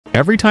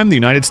Every time the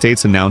United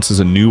States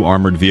announces a new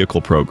armored vehicle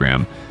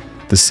program,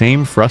 the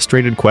same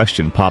frustrated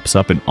question pops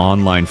up in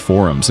online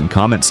forums and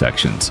comment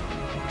sections.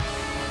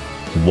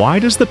 Why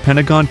does the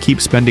Pentagon keep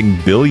spending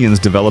billions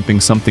developing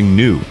something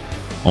new,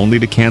 only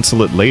to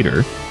cancel it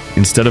later,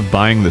 instead of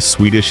buying the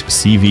Swedish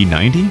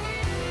CV-90?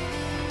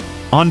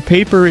 On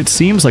paper, it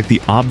seems like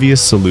the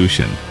obvious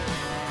solution.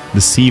 The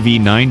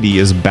CV-90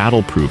 is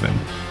battle-proven,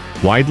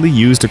 widely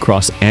used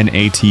across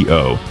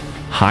NATO,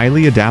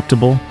 highly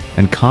adaptable,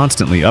 and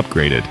constantly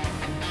upgraded.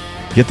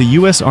 Yet the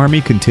U.S. Army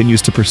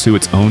continues to pursue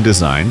its own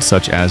designs,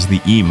 such as the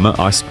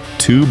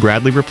OUTPERFORM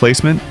Bradley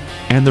replacement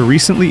and the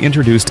recently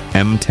introduced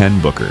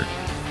M10 Booker.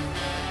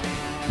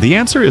 The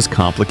answer is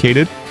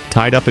complicated,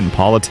 tied up in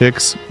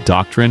politics,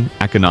 doctrine,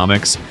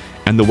 economics,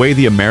 and the way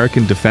the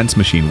American defense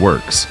machine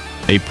works,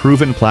 a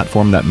proven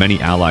platform that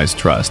many allies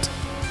trust.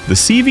 The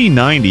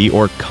CV-90,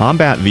 or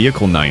Combat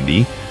Vehicle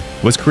 90,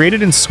 was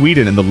created in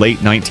Sweden in the late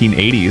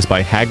 1980s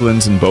by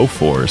Hägglunds and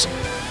Bofors,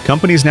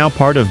 companies now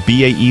part of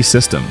BAE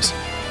Systems.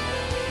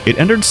 It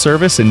entered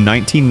service in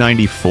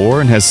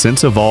 1994 and has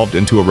since evolved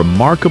into a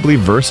remarkably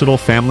versatile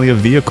family of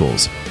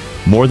vehicles.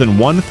 More than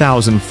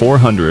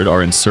 1,400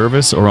 are in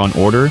service or on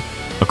order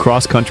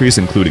across countries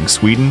including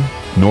Sweden,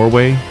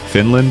 Norway,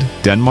 Finland,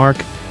 Denmark,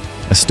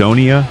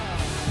 Estonia,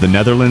 the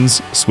Netherlands,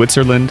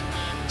 Switzerland,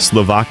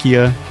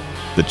 Slovakia,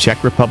 the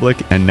Czech Republic,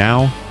 and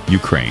now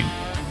Ukraine.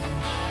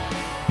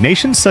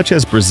 Nations such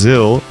as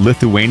Brazil,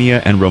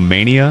 Lithuania, and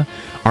Romania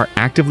are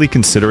actively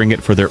considering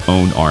it for their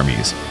own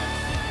armies.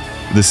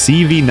 The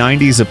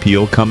CV-90's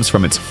appeal comes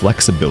from its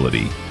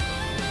flexibility.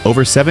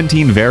 Over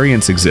 17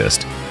 variants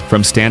exist,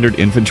 from standard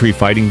infantry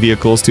fighting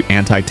vehicles to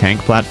anti-tank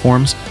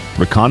platforms,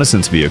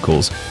 reconnaissance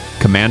vehicles,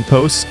 command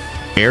posts,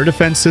 air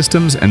defense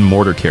systems, and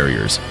mortar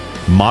carriers.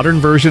 Modern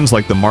versions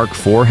like the Mark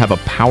IV have a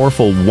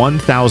powerful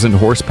 1,000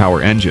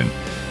 horsepower engine,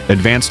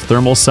 advanced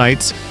thermal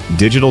sights,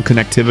 digital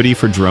connectivity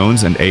for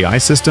drones and AI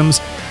systems,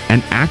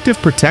 and active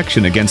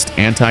protection against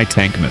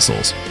anti-tank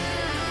missiles.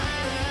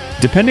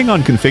 Depending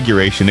on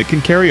configuration, it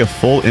can carry a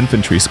full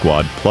infantry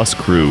squad plus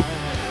crew,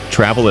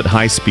 travel at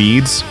high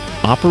speeds,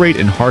 operate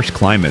in harsh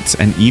climates,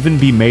 and even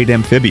be made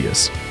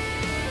amphibious.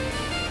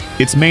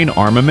 Its main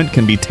armament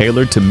can be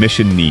tailored to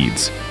mission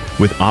needs,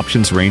 with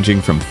options ranging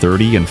from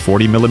 30 and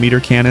 40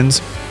 mm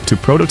cannons to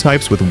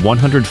prototypes with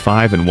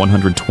 105 and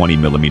 120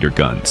 mm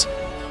guns.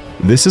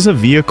 This is a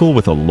vehicle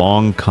with a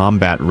long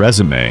combat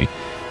resume,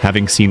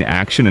 having seen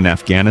action in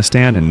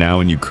Afghanistan and now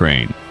in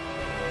Ukraine.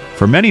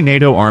 For many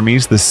NATO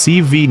armies, the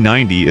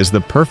CV-90 is the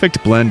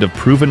perfect blend of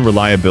proven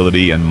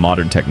reliability and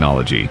modern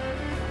technology.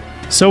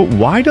 So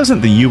why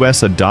doesn't the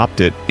US adopt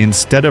it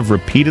instead of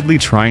repeatedly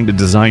trying to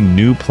design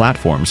new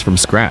platforms from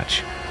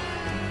scratch?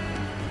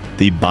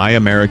 The Buy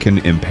American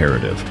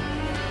imperative.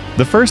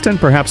 The first and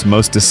perhaps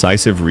most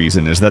decisive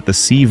reason is that the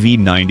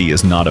CV-90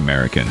 is not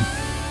American.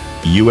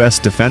 U.S.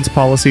 defense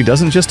policy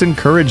doesn't just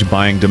encourage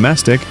buying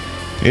domestic,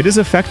 it is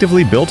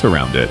effectively built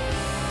around it.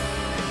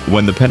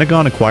 When the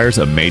Pentagon acquires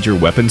a major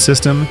weapon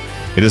system,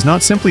 it is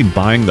not simply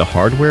buying the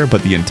hardware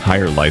but the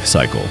entire life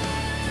cycle.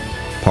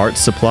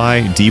 Parts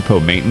supply, depot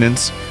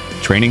maintenance,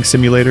 training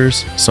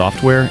simulators,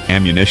 software,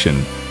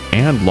 ammunition,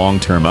 and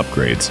long-term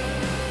upgrades.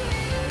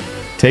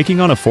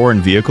 Taking on a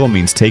foreign vehicle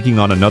means taking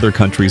on another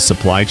country's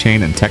supply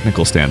chain and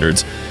technical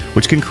standards,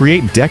 which can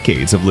create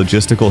decades of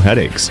logistical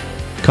headaches.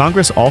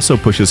 Congress also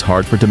pushes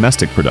hard for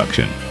domestic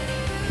production.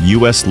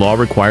 U.S. law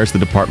requires the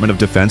Department of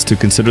Defense to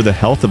consider the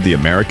health of the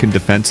American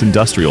defense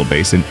industrial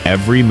base in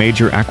every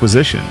major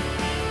acquisition.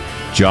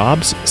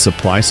 Jobs,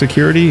 supply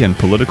security, and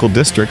political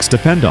districts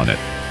depend on it.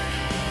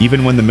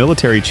 Even when the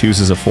military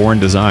chooses a foreign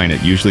design,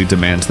 it usually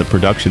demands that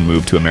production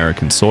move to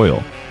American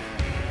soil.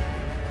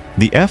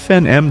 The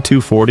FN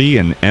M240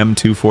 and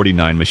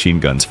M249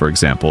 machine guns, for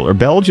example, are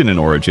Belgian in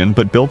origin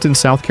but built in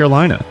South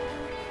Carolina.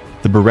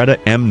 The Beretta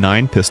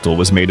M9 pistol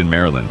was made in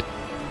Maryland.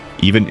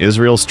 Even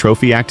Israel's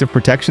trophy active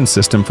protection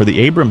system for the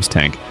Abrams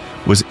tank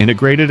was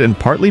integrated and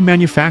partly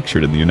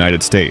manufactured in the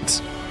United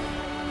States.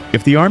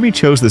 If the Army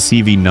chose the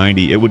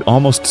CV-90, it would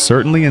almost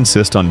certainly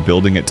insist on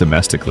building it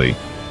domestically.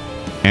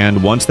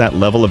 And once that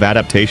level of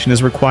adaptation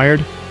is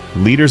required,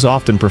 leaders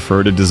often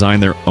prefer to design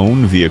their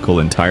own vehicle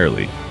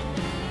entirely.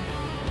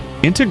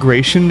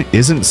 Integration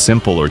isn't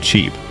simple or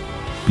cheap.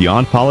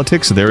 Beyond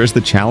politics, there is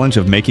the challenge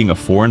of making a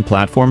foreign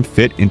platform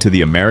fit into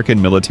the American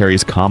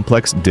military's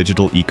complex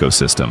digital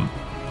ecosystem.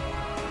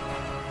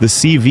 The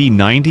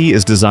CV-90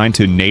 is designed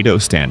to NATO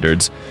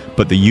standards,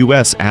 but the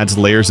US adds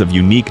layers of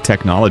unique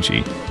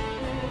technology.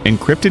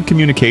 Encrypted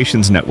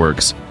communications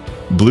networks,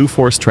 Blue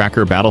Force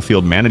Tracker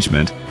battlefield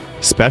management,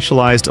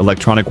 specialized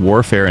electronic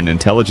warfare and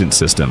intelligence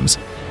systems,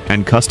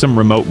 and custom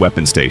remote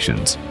weapon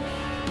stations.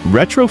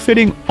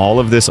 Retrofitting all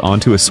of this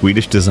onto a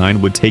Swedish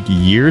design would take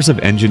years of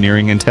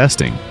engineering and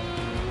testing.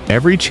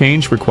 Every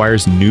change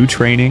requires new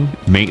training,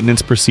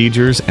 maintenance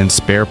procedures, and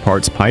spare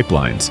parts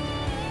pipelines.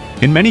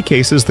 In many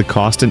cases, the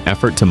cost and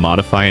effort to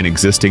modify an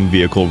existing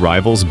vehicle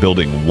rivals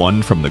building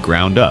one from the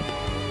ground up.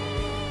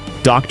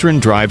 Doctrine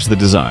drives the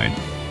design.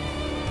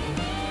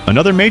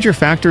 Another major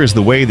factor is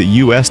the way the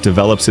US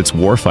develops its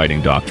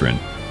warfighting doctrine.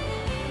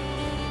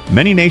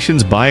 Many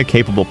nations buy a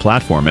capable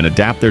platform and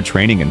adapt their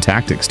training and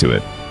tactics to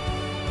it.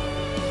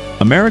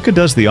 America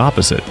does the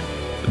opposite.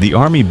 The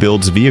Army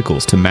builds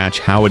vehicles to match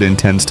how it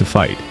intends to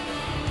fight.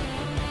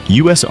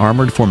 U.S.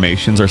 armored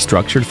formations are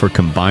structured for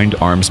combined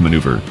arms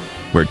maneuver,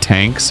 where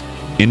tanks,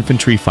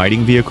 infantry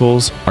fighting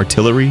vehicles,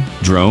 artillery,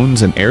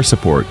 drones, and air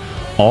support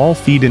all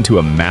feed into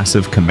a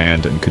massive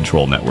command and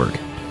control network.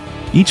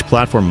 Each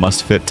platform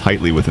must fit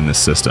tightly within this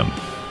system,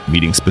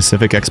 meeting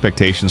specific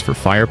expectations for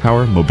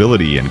firepower,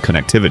 mobility, and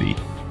connectivity.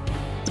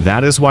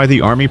 That is why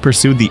the Army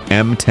pursued the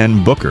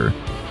M10 Booker,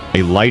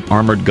 a light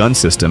armored gun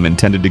system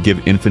intended to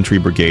give infantry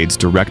brigades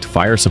direct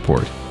fire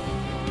support.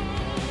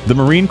 The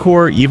Marine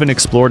Corps even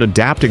explored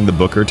adapting the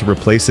Booker to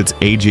replace its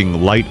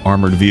aging light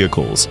armored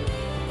vehicles.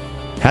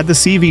 Had the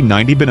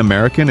CV-90 been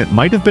American, it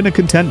might have been a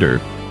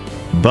contender,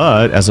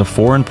 but as a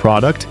foreign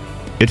product,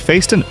 it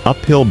faced an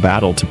uphill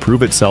battle to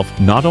prove itself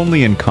not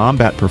only in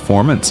combat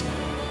performance,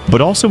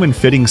 but also in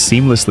fitting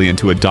seamlessly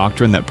into a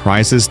doctrine that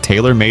prizes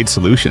tailor-made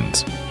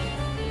solutions.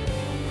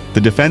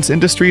 The defense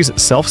industry's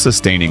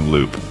self-sustaining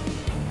loop.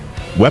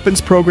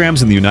 Weapons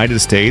programs in the United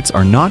States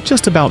are not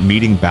just about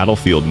meeting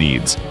battlefield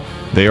needs.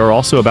 They are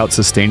also about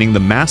sustaining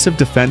the massive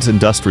defense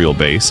industrial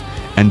base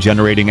and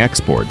generating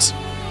exports.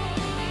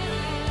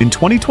 In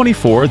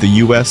 2024, the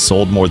U.S.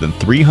 sold more than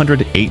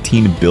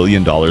 $318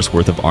 billion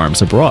worth of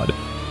arms abroad,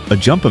 a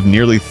jump of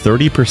nearly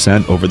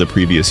 30% over the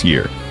previous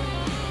year.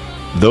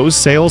 Those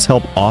sales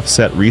help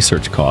offset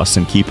research costs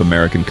and keep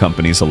American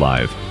companies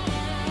alive.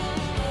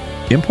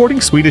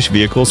 Importing Swedish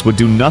vehicles would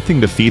do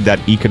nothing to feed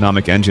that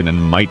economic engine and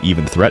might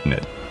even threaten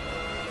it.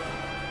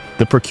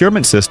 The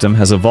procurement system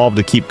has evolved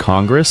to keep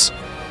Congress,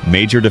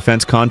 major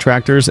defense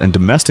contractors, and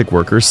domestic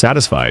workers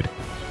satisfied.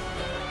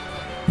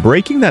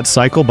 Breaking that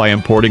cycle by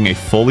importing a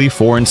fully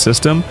foreign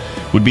system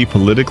would be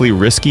politically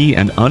risky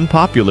and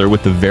unpopular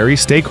with the very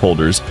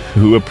stakeholders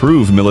who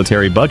approve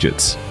military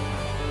budgets.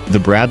 The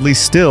Bradley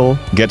still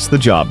gets the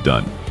job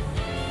done.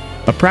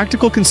 A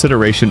practical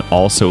consideration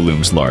also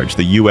looms large.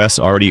 The U.S.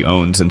 already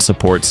owns and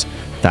supports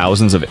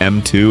thousands of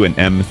M2 and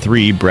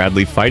M3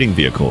 Bradley fighting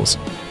vehicles.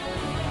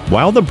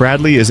 While the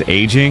Bradley is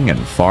aging and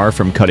far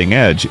from cutting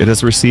edge, it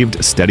has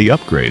received steady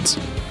upgrades.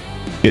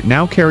 It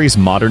now carries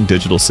modern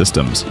digital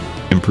systems,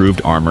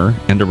 improved armor,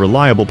 and a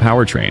reliable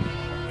powertrain.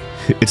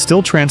 It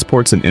still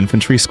transports an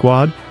infantry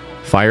squad,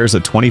 fires a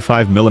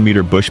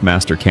 25mm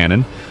Bushmaster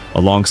cannon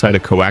alongside a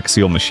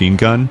coaxial machine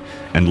gun,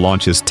 and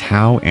launches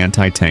Tau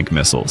anti-tank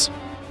missiles.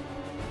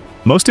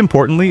 Most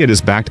importantly, it is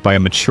backed by a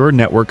mature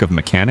network of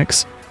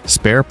mechanics,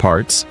 spare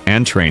parts,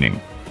 and training.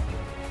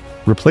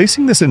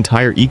 Replacing this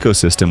entire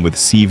ecosystem with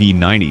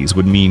CV-90s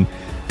would mean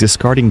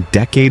discarding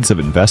decades of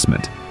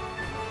investment.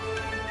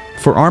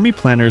 For Army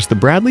planners, the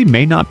Bradley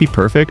may not be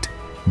perfect,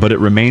 but it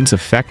remains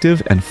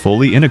effective and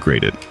fully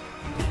integrated.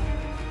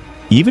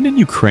 Even in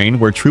Ukraine,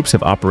 where troops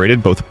have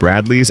operated both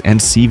Bradleys and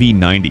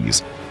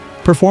CV-90s,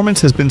 performance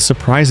has been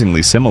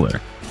surprisingly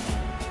similar.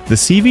 The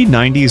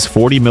CV-90's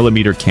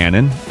 40mm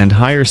cannon and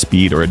higher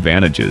speed are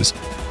advantages,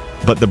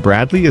 but the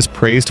Bradley is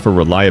praised for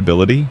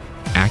reliability,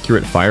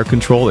 accurate fire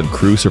control, and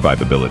crew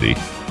survivability.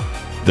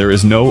 There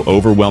is no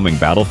overwhelming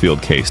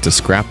battlefield case to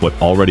scrap what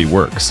already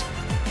works.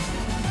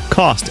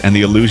 Cost and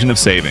the illusion of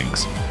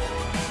savings.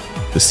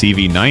 The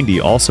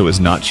CV-90 also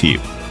is not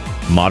cheap.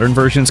 Modern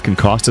versions can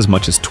cost as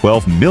much as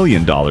 $12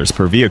 million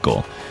per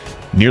vehicle,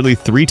 nearly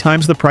 3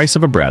 times the price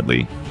of a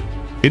Bradley.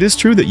 It is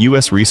true that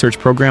U.S. research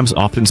programs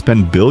often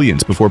spend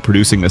billions before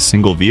producing a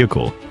single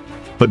vehicle,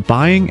 but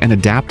buying and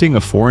adapting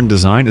a foreign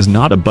design is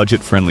not a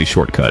budget-friendly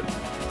shortcut.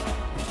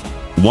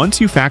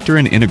 Once you factor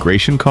in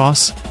integration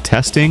costs,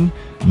 testing,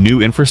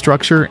 new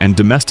infrastructure, and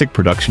domestic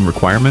production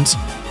requirements,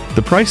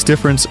 the price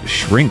difference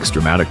shrinks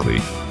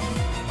dramatically.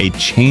 A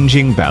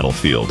changing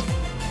battlefield.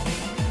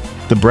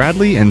 The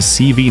Bradley and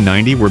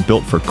CV-90 were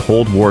built for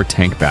Cold War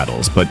tank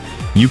battles, but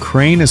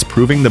Ukraine is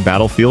proving the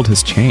battlefield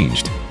has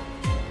changed.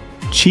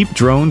 Cheap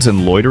drones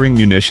and loitering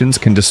munitions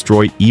can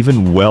destroy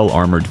even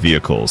well-armored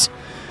vehicles.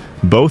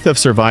 Both have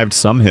survived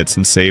some hits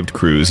and saved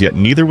crews, yet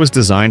neither was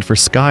designed for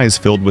skies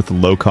filled with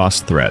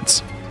low-cost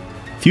threats.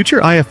 Future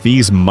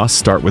IFVs must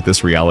start with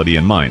this reality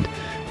in mind.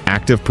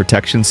 Active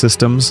protection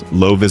systems,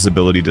 low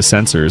visibility to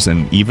sensors,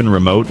 and even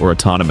remote or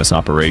autonomous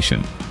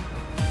operation.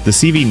 The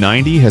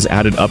CV-90 has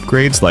added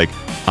upgrades like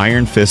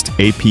Iron Fist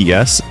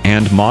APS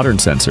and modern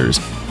sensors,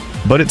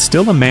 but it's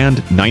still a manned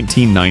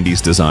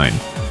 1990s design.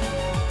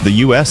 The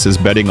US is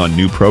betting on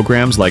new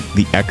programs like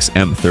the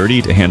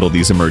XM30 to handle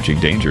these emerging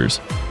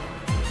dangers.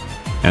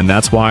 And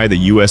that's why the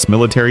US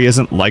military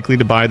isn't likely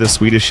to buy the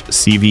Swedish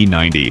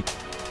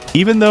CV-90,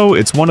 even though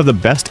it's one of the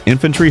best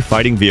infantry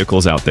fighting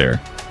vehicles out there.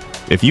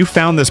 If you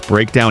found this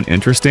breakdown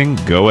interesting,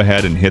 go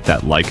ahead and hit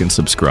that like and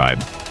subscribe.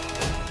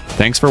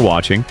 Thanks for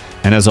watching,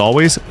 and as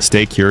always,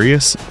 stay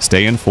curious,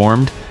 stay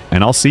informed,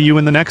 and I'll see you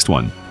in the next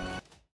one.